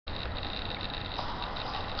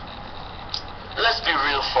let's be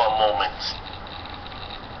real for a moment.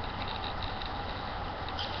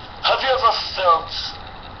 Have you ever felt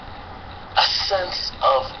a sense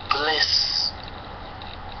of bliss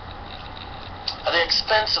at the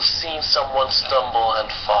expense of seeing someone stumble and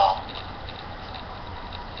fall?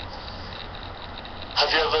 Have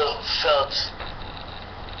you ever felt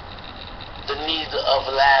the need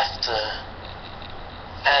of laughter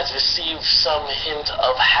and received some hint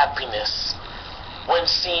of happiness when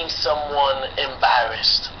seeing someone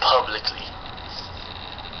embarrassed publicly?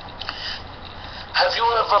 Have you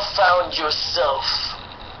ever found yourself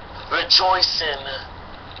rejoicing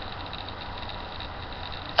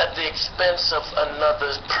at the expense of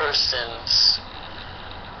another person's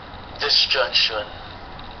destruction?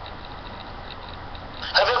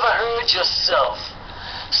 Have you ever heard yourself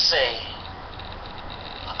say,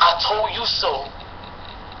 "I told you so"?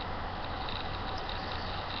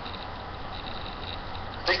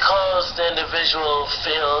 Because the individual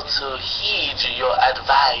failed to heed your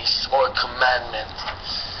advice or commandment.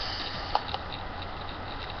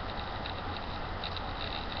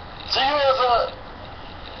 Do you ever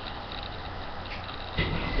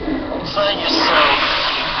find yourself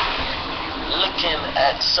looking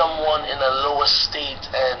at someone in a lower state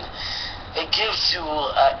and it gives you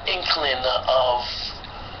an inkling of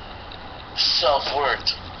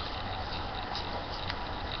self-worth?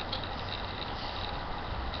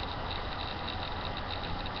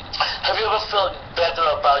 Have you ever felt better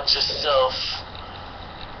about yourself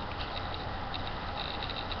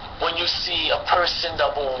when you see a person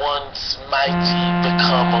that was once mighty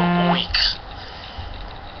become weak?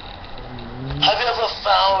 Have you ever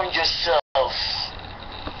found yourself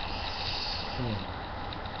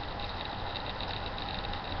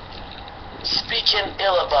speaking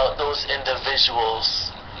ill about those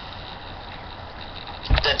individuals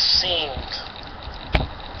that seemed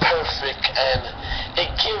perfect, and it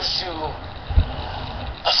gives you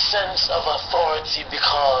a sense of authority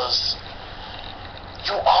because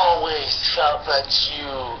you always felt that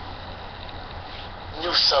you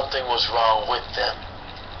knew something was wrong with them?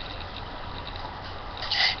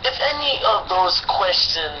 If any of those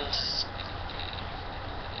questions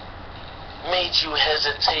made you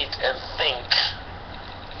hesitate and think,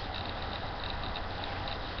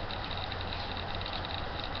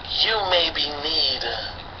 you maybe need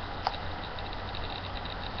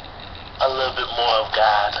a little bit more of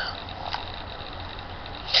God.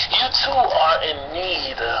 You too are in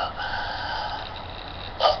need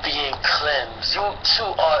of being cleansed. You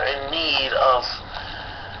too are in need of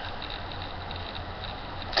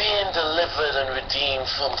being delivered and redeemed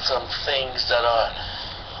from some things that are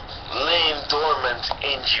laying dormant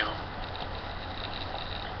in you.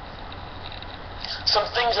 Some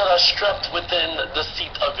things that are strapped within the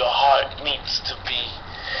seat of your heart needs to be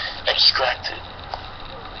extracted.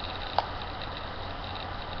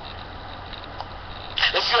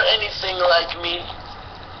 If you're anything like me,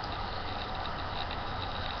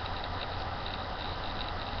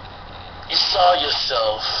 you saw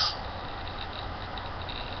yourself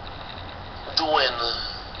doing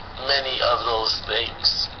many of those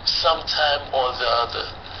things, sometime or the other.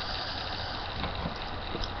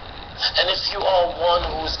 And if you are one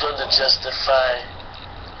who's going to justify,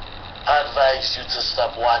 I advise you to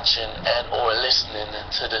stop watching and or listening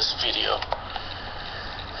to this video.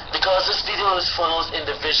 Because this video is for those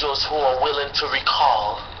individuals who are willing to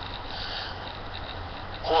recall,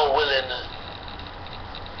 who are willing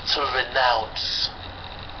to renounce,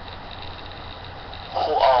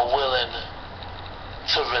 who are willing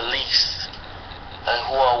to release, and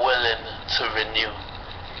who are willing to renew.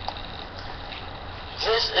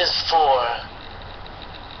 This is for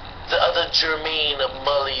the other Jermaine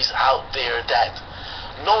Mullies out there that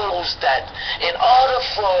knows that in order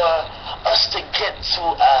for us to get to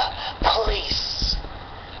a place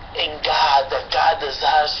in God that God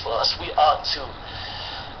desires for us, we ought to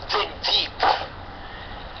dig deep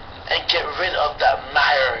and get rid of that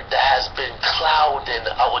mire that has been clouding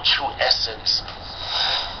our true essence.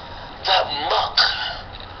 That muck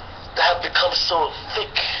that have become so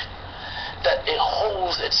thick that it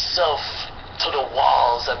holds itself to the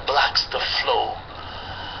walls and blocks the flow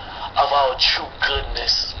of our true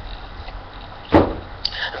goodness.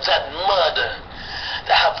 That mud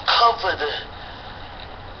that have covered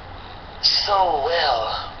so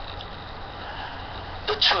well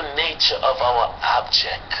the true nature of our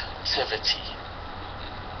objectivity.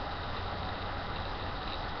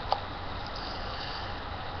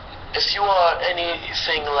 If you are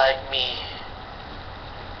anything like me,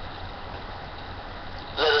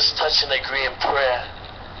 let us touch and agree in prayer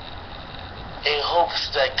in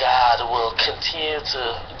hopes that God will continue to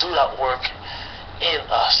do that work in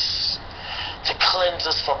us, to cleanse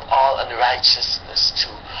us from all unrighteousness, to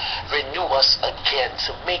renew us again,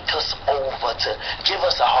 to make us over, to give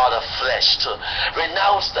us a heart of flesh, to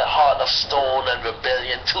renounce the heart of stone and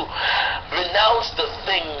rebellion, to renounce the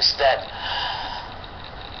things that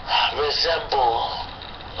resemble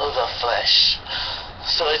the flesh.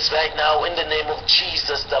 So it's right now in the name of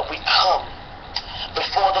Jesus that we come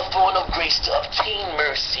before the throne of grace to obtain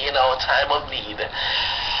mercy in our time of need,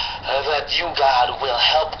 that you, God, will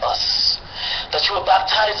help us, that you will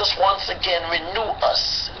baptize us once again, renew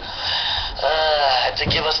us, and to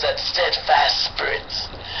give us that steadfast spirit,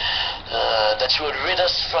 that you would rid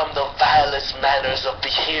us from the vilest manners of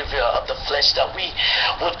behavior of the flesh, that we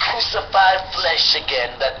would crucify flesh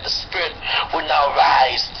again, that the spirit would now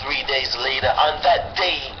rise 3 days later on that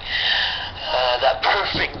day, that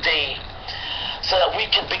perfect day, so that we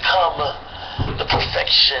can become the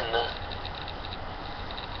perfection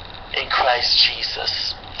in Christ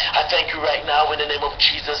Jesus. I thank you right now in the name of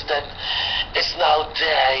Jesus that it's now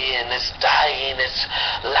dying, it's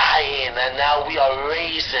lying, and now we are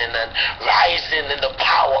raising and rising in the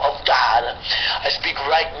power of God. I speak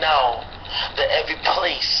right now that every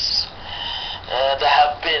place that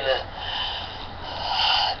have been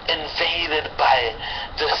invaded by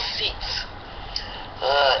deceit,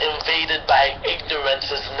 invaded by ignorance,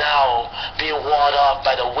 is now being warded off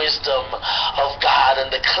by the wisdom of God, and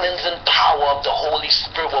the cleansing power of the Holy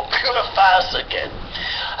Spirit will purify us again.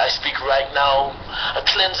 I speak right now a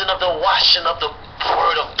cleansing of the washing of the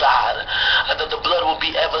Word of God, and that the blood will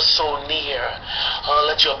be ever so near.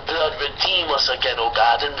 Let your blood redeem us again, O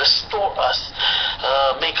God, and restore us.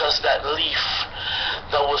 Make us that leaf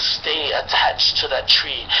that will stay attached to that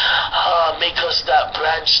tree. Make us that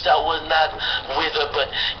branch that will not wither,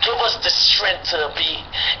 but give us the strength to be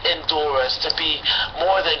endurers, to be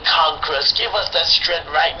more than conquerors. Give us that strength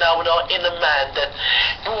right now in our inner man, that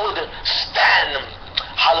you would stand,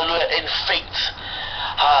 hallelujah, in faith.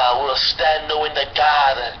 We'll stand knowing that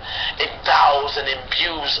God endows and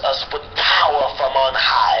imbues us with power from on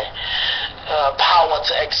high. Power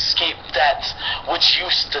to escape that which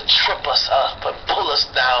used to trip us up and pull us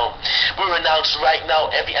down. We renounce right now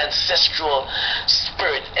every ancestral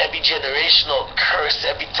spirit, every generational curse,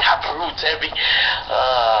 every taproot, every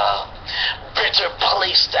bitter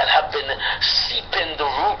place that have been seeping the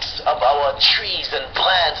roots of our trees and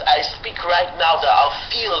plants. I speak right now that our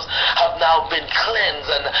fields have now been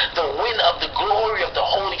cleansed, and the wind of the glory of the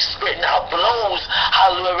Holy Spirit now blows,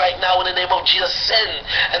 hallelujah, right now in the name of Jesus. Send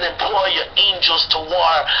and employ your angels to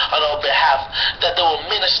war on our behalf, that they will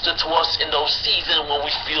minister to us in those seasons when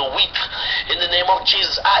we feel weak. In the name of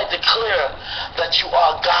Jesus, I declare that you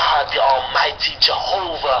are God, the Almighty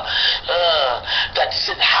Jehovah, that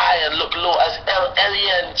sit high and look low, as El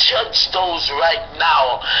Elyon. Judge those right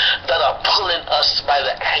now that are pulling us by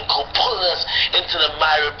the ankle, pulling us into the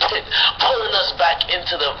miry pit, pulling us back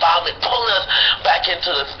into the vomit, pulling us back into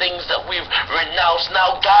the things that we've renounced.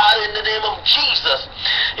 Now, God, in the name of Jesus,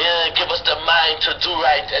 give us the mind to do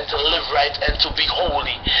right and to live right and to be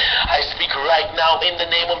holy. I speak right now in the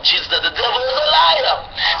name of Jesus that the devil is a liar,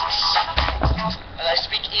 and I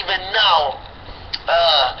speak even now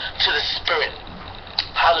to the Spirit,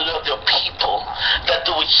 hallelujah, of your people, that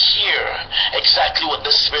they would hear exactly what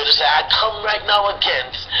the Spirit is saying. I come right now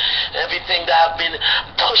against everything that have been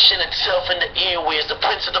pushing itself in the airways. The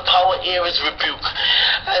prince of the power air is rebuked.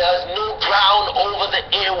 There's no ground over the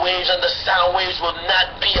airwaves, and the sound waves will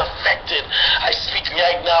not be affected. I speak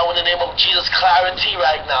right now in the name of Jesus, clarity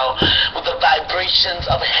right now with the vibrations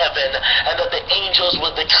of heaven, and that the angels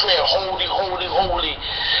will declare, holy, holy, holy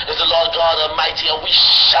is the Lord God Almighty, and we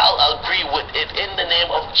shall agree with it in the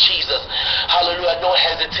name of Jesus. Hallelujah. No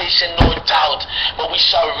hesitation, no doubt, but we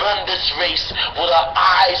shall run this race with our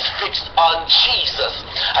eyes fixed on Jesus.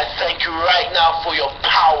 I thank you right now for your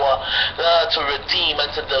power to redeem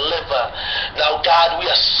and to deliver. Now, God, we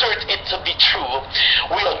assert it to be true.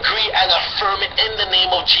 We agree and affirm it in the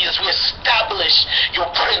name of Jesus. We establish your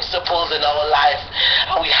principles in our life,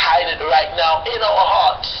 and we hide it right now in our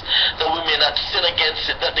hearts, that we may not sin against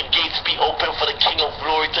it, that the gates be open for the King of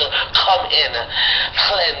Glory to come in,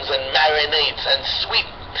 cleanse and marinate and sweep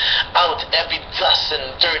out every dust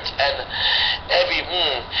and dirt and every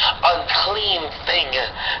unclean thing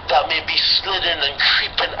that may be slithering and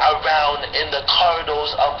creeping around in the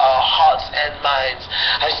corridors of our hearts and minds.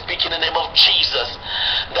 I speak in the name of Jesus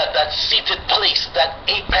that that seated place, that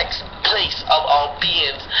apex place of our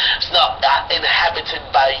beings is now inhabited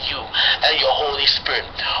by you and your Holy Spirit.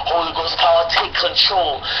 Holy Ghost power, take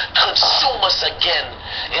control, consume us again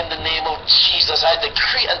in the name of Jesus. I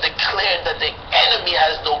decree and declare that the enemy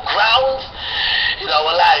has no ground in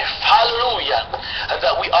our life. Hallelujah. and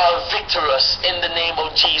that we are victorious in the name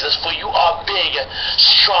of Jesus. For you are big,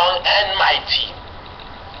 strong, and mighty.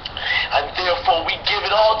 And therefore we give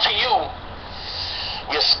it all to you.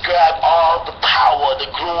 We ascribe all the power, the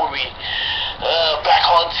glory back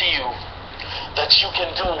onto you, that you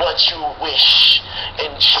can do what you wish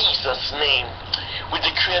in Jesus' name. We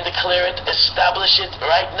decree and declare it, establish it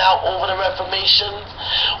right now over the Reformation.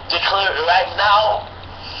 Declare it right now,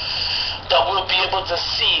 that we'll be able to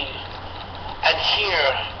see and hear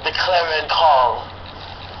the clarion call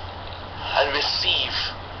and receive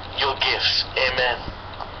your gifts. Amen.